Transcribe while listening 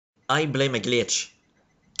I blame a glitch.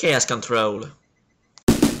 Chaos Control.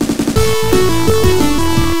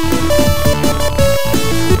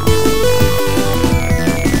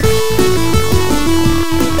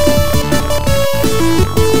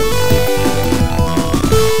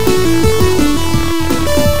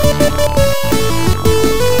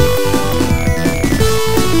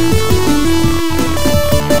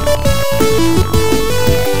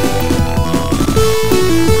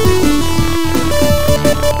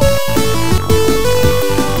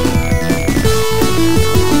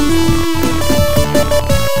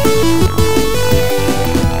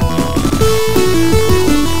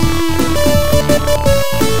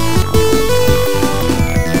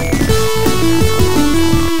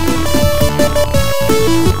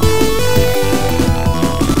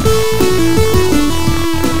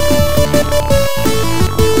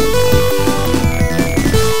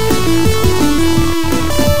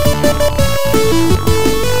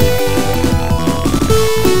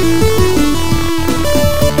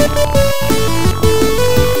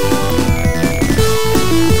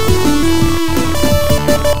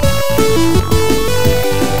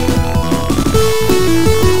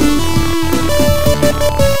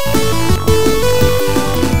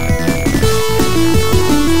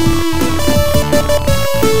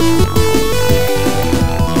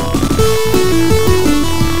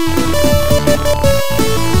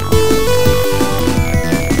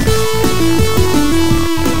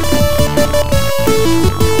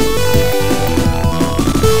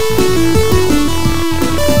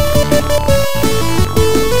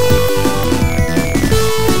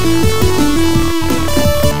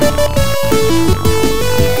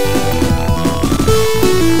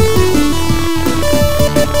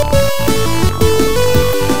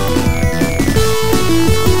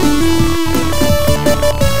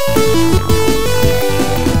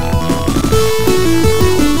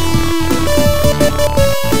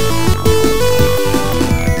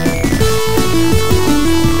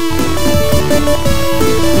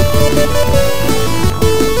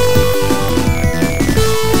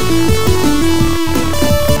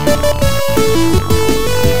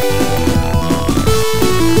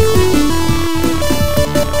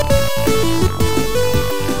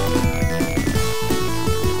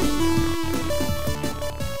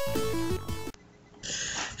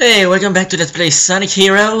 Hey, welcome back to Let's Play Sonic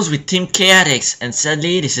Heroes with Team Chaotix, and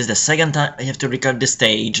sadly this is the second time I have to record this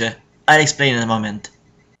stage. I'll explain in a moment.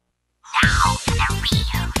 Now for the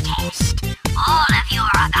real test. All of you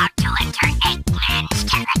are about to enter Eggman's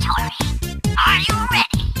territory. Are you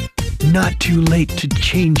ready? Not too late to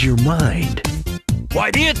change your mind. Why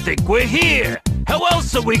do you think we're here? How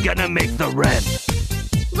else are we gonna make the rent?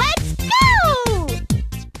 Let's go!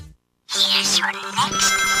 Here's your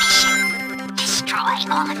next mission. Destroy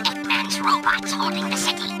all of Eggman's robots holding the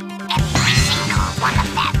city. Every single one of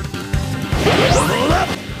them.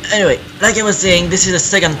 Anyway, like I was saying, this is the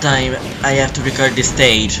second time I have to record this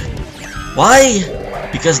stage. Why?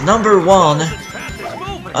 Because number one,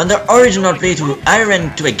 on the original playthrough I ran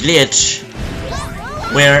into a glitch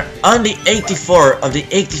where only 84 of the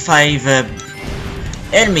 85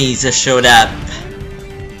 enemies showed up.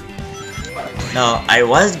 Now, I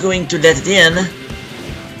was going to let it in.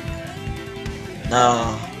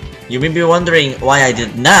 Now, you may be wondering why I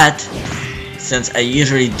did not, since I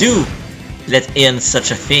usually do let in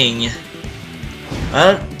such a thing.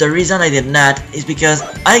 Well, the reason I did not is because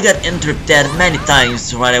I got interrupted many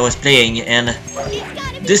times while I was playing, and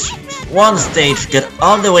this one stage got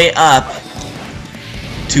all the way up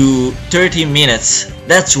to 30 minutes.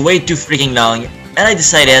 That's way too freaking long, and I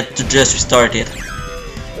decided to just restart it.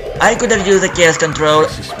 I could have used the Chaos Control,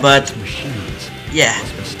 but yeah,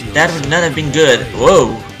 that would not have been good.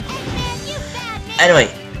 Whoa.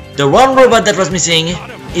 Anyway, the one robot that was missing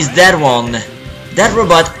is that one. That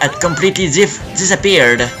robot had completely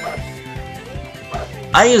disappeared.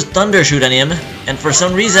 I used Thundershoot on him, and for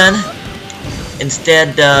some reason,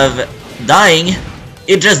 instead of dying,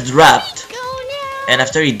 it just dropped. And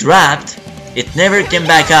after it dropped, it never came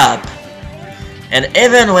back up. And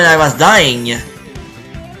even when I was dying,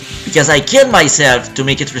 because I killed myself to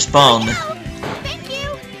make it respawn,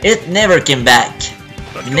 it never came back.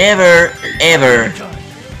 Never ever.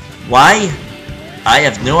 Why? I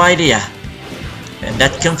have no idea. And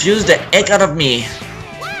that confused the heck out of me.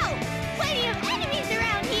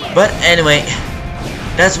 But anyway,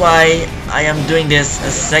 that's why I am doing this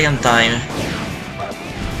a second time.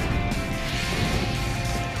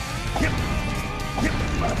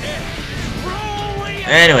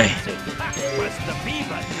 Anyway,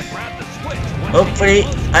 hopefully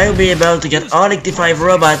I will be able to get all 85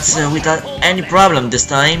 robots without any problem this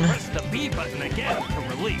time.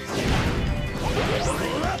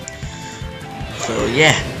 So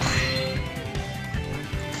yeah.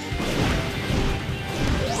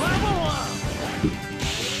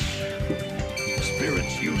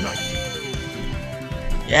 Spirits unite.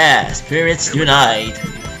 Yeah, spirits unite.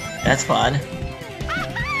 That's fun.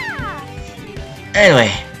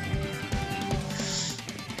 Anyway.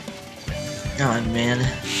 Come on, man.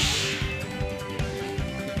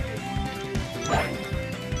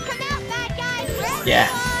 Come out, bad guys, wherever Yeah.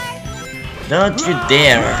 you are. Don't you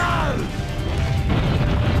dare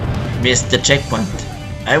miss the checkpoint.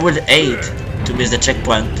 I would hate to miss the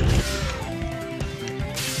checkpoint.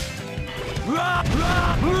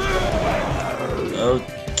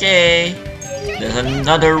 Okay. There's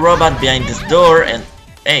another robot behind this door and...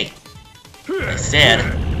 Hey. I said...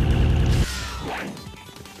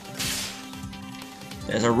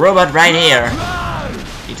 There's a robot right here.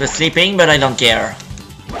 It was sleeping, but I don't care.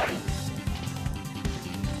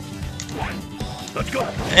 Let's go.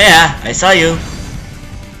 Yeah, I saw you.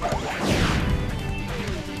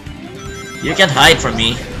 You can't hide from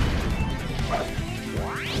me.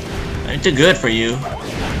 I'm too good for you.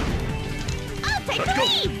 I'll take the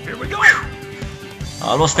lead. Here we go. I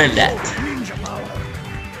almost failed that. Ninja power.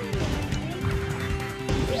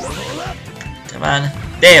 Come on.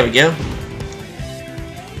 There we go.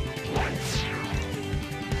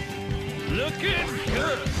 Looking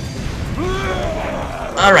good.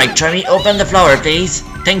 Alright, try me. Open the flower, please.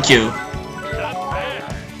 Thank you. Not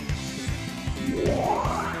bad.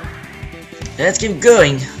 Let's keep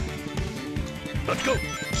going. Let's go.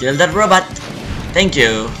 Kill that robot. Thank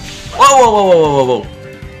you. Whoa, whoa, whoa, whoa, whoa, whoa.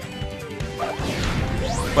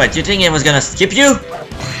 What, you think I was gonna skip you?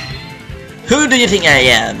 Who do you think I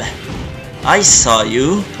am? I saw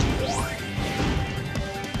you.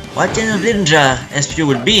 What kind of ninja SP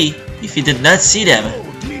would be if you did not see them?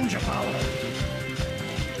 Oh, ninja power.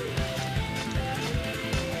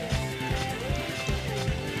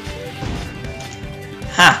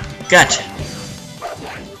 Ha! Gotcha.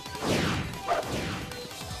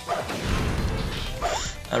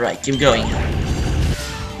 Alright, keep going.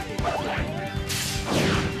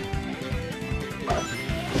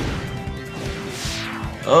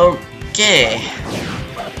 Okay.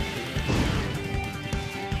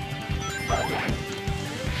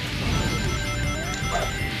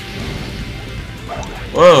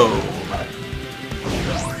 Whoa.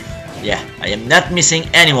 Yeah, I am not missing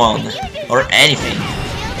anyone or anything.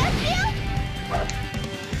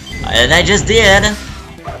 And I just did. Come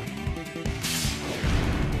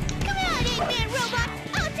on, Eggman Robot.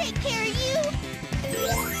 I'll take care of you.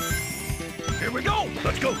 Here we go.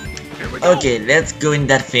 Let's go. Here we go. Okay, let's go in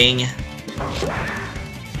that thing.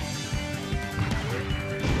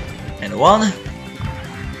 And 1.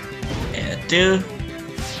 And 2.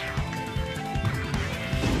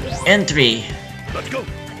 And 3. Let's go.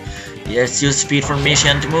 Let's use speed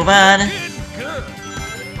formation to move on. Good.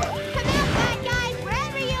 Come out, bad guys,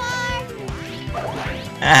 wherever you are.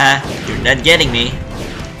 Haha, you're not getting me.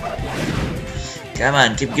 Come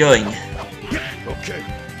on, keep going. Okay.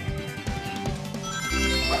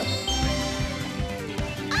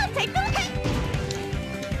 I'll take the lead.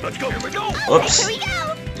 Let's go. Here we go. Oops. Here we go.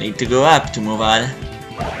 Need to go up to move on.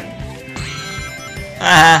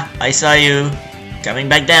 Haha, I saw you. Coming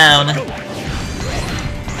back down. Go.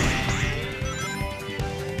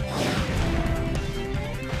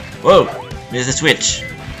 Whoa, there's a switch.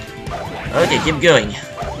 Okay, keep going.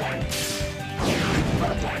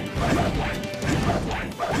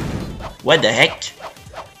 What the heck?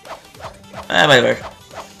 Ah, whatever.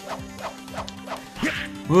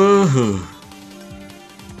 Woohoo.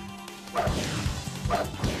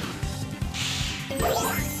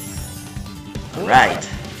 Right.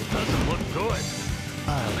 Doesn't look good.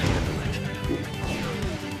 I'll handle it.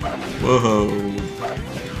 Whoa.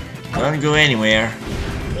 Don't go anywhere.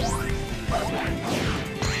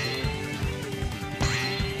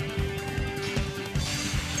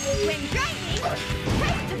 When driving,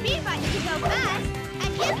 press the B button to go fast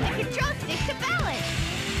and use the control stick to balance.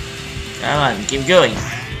 Come on, keep going.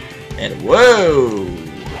 And whoa!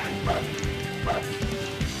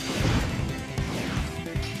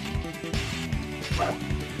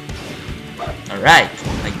 Alright,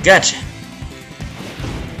 I gotcha.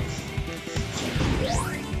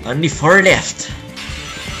 Only 4 left.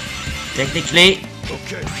 Technically,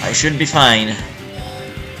 Okay. I should be fine.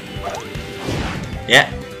 Yeah,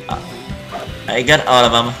 I got all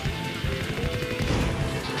of them.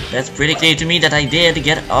 That's pretty clear to me that I did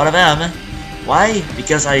get all of them. Why?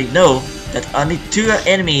 Because I know that only 2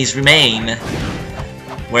 enemies remain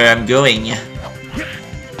where I'm going.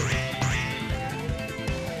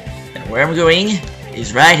 And where I'm going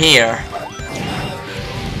is right here.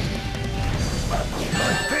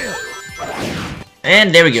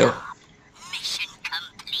 And there we go. Mission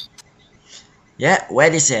complete. Yeah,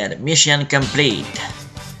 what he said. Mission complete.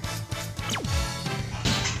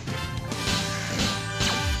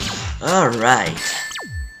 Alright.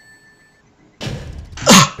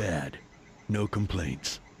 Bad. No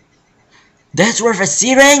complaints. That's worth a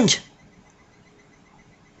C rank?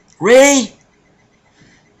 Really?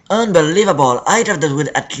 Unbelievable. I thought that would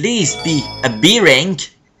at least be a B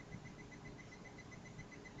rank.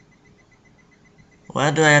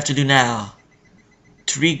 What do I have to do now?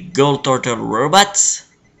 3 gold turtle robots?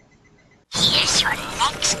 Here's your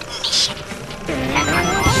next mission.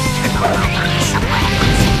 Somewhere.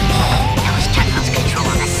 Those turtles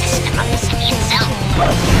control the system of the city itself.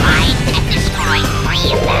 Find and destroy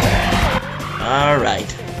 3 of them.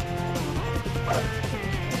 Alright.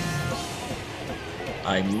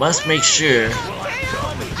 I must make sure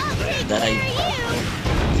that I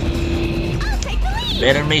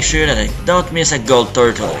better make sure that I don't miss a gold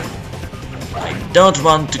turtle. I don't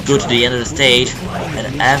want to go to the end of the stage and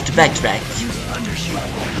have to backtrack.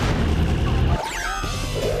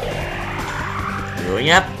 Going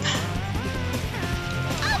up.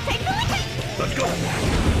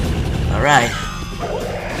 Alright.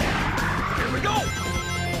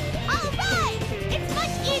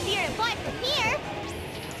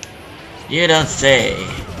 You don't say.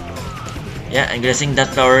 Yeah, I'm guessing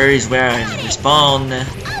that tower is where I respawn.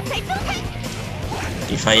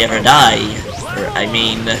 If I ever die. Or, I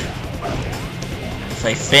mean... if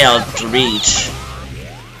I fail to reach...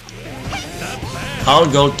 all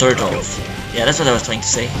gold turtles. Yeah, that's what I was trying to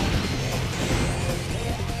say.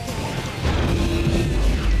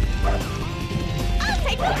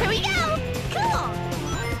 Here we go! Cool!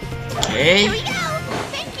 Okay. Here we go!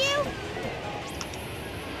 Thank you!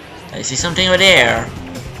 I see something over there.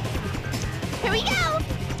 Here we go!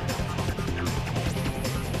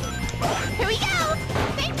 Here we go!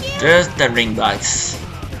 Thank you! Just the ring box.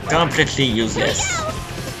 Completely useless.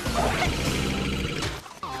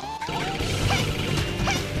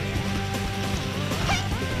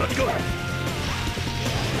 Let's go.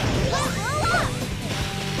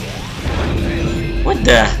 What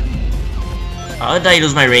the? How did I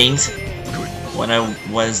lose my rings? When I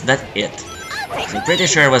was not it. I'm pretty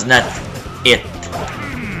sure it was not it.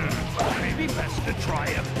 Maybe best to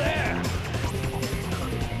try up there.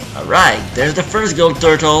 Alright, there's the first gold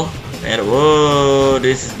turtle. And whoa,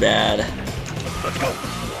 this is bad. Let's go.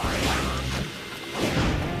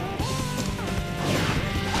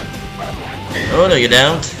 Oh no, you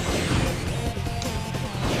don't.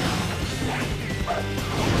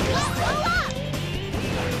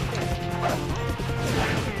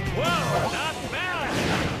 Whoa, not bad.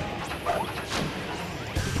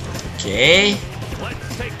 Okay.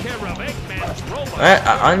 Let's take care of Eggman's robot. Well,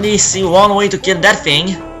 I only see one way to kill that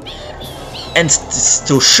thing. And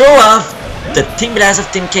to show off the Team Blast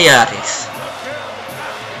of Team Chaotix.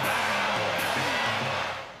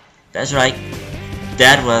 That's right.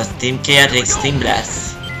 That was Team Chaotix Team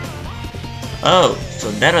Blast. Oh,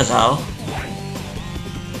 so that was how.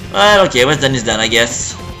 Well, okay, what's done is done, I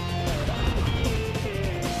guess.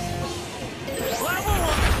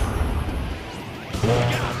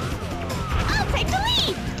 I'll take the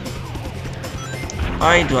lead!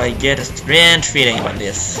 Why do I get a strange feeling about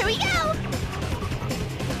this? Here we go!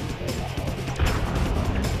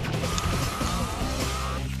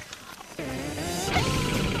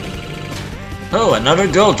 Oh, another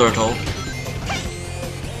gold turtle.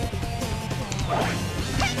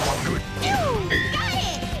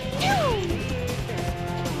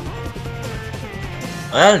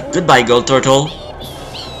 Well, goodbye, gold turtle.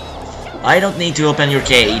 I don't need to open your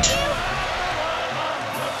cage.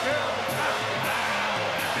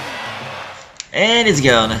 And it's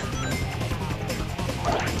gone.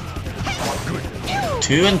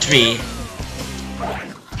 2 and 3.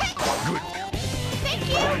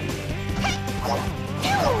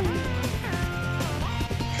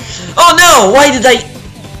 Oh no! Why did I...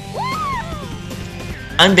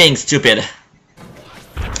 I'm being stupid.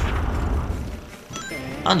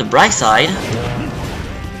 On the bright side,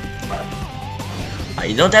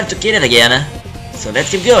 I don't have to kill it again. So let's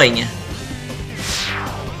keep going.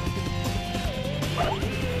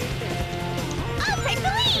 I'll take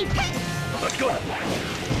the lead! Let's go.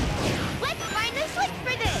 Let's find the switch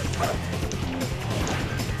for this!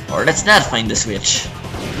 Or let's not find the switch.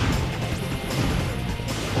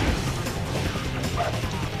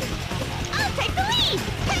 I'll take the lead!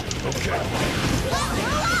 Okay.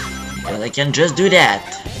 But I can just do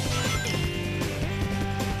that.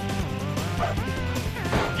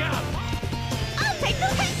 I'll take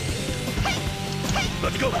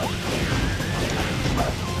Let's go.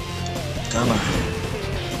 Come on.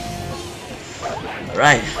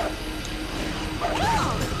 Alright.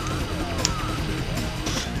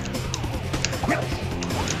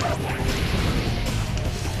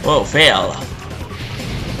 Whoa, fail.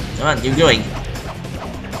 Come on, keep going.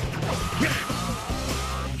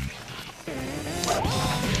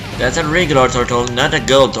 That's a regular turtle, not a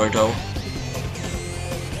gold turtle.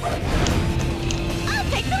 I'll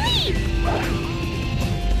take the lead!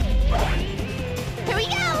 Here we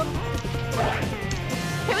go!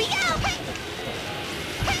 Here we go!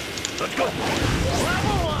 Let's go.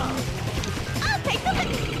 I'll take the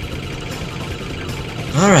lead!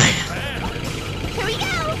 Alright. Here we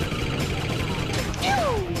go! Ew.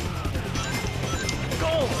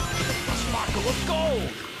 Gold! A sparkle of gold!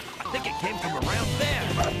 I think it came from around there.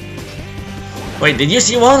 Wait, did you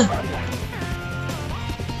see one?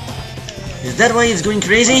 Is that why it's going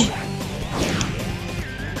crazy?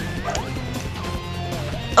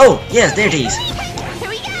 Oh, yes, there it is. Here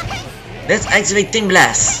we go! Let's activate Team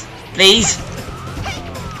Blast, please.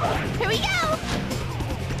 Here we go!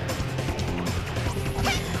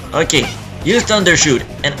 Okay, use Thunder Shoot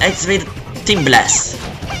and activate Team Blast.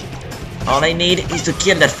 All I need is to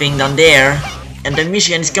kill that thing down there, and the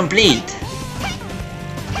mission is complete.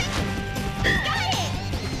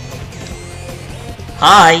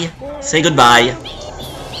 Hi, say goodbye.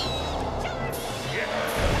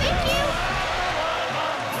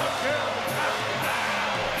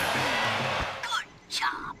 Good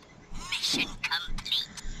job. Mission complete.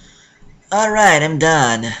 Alright, I'm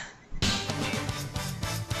done.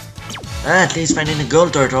 At least finding the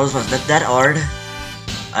gold turtles was not that hard.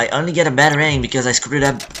 I only get a bad rank because I screwed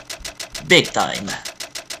up big time.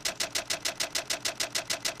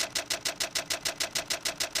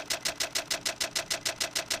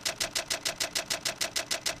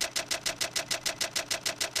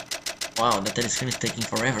 Wow, that telescreen is taking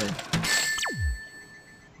forever.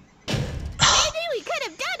 Maybe we could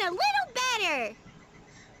have done a little better!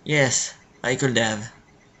 Yes, I could have.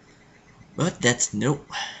 But that's no.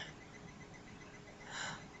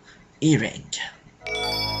 E rank.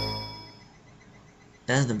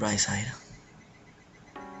 That's the bright side.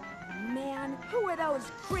 Man, who are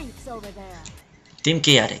those creeps over there? Team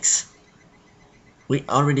Chaotix. We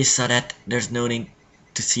already saw that. There's no need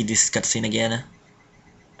to see this cutscene again.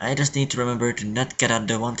 I just need to remember to not cut out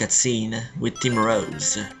the one cutscene with Team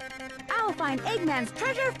Rose. I'll find Eggman's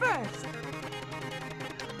treasure first.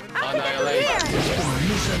 I'll pick it from here.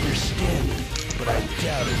 Misunderstanding, but I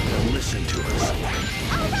doubt it they'll listen to us.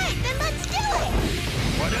 Alright, then let's do it!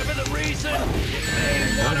 Whatever the reason, it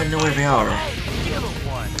may I don't even know where they are. give it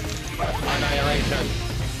one. Annihilation.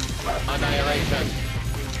 Annihilation.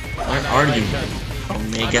 Where are you?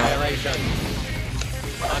 Omega. Annihilation.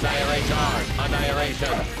 Annihilation.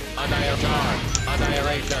 Annihilation. Annihilation.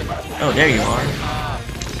 Annihilation. Oh, there you are.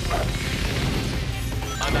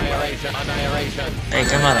 Annihilation. Annihilation. Hey,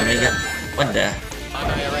 come on, Omega. What the?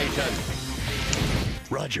 Annihilation.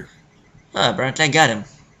 Roger. Ah, apparently I got him.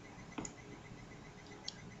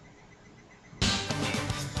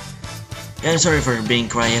 Yeah, I'm sorry for being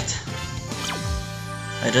quiet.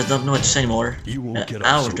 I just don't know what to say anymore. You won't get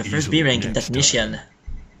Ow, off so the first easily B rank in next that mission.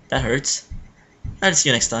 That hurts. I'll see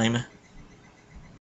you next time.